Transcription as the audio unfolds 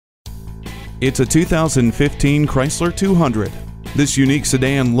It's a 2015 Chrysler 200. This unique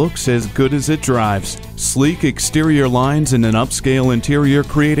sedan looks as good as it drives. Sleek exterior lines and an upscale interior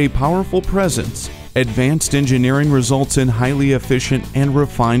create a powerful presence. Advanced engineering results in highly efficient and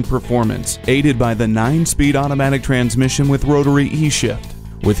refined performance, aided by the 9-speed automatic transmission with rotary E-shift.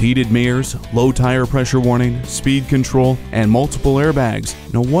 With heated mirrors, low tire pressure warning, speed control, and multiple airbags,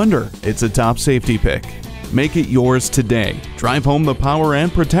 no wonder it's a top safety pick. Make it yours today. Drive home the power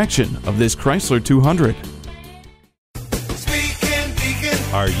and protection of this Chrysler 200.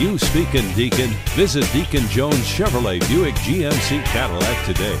 Are you speaking Deacon? Visit Deacon Jones Chevrolet Buick GMC Cadillac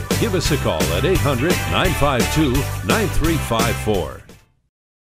today. Give us a call at 800-952-9354.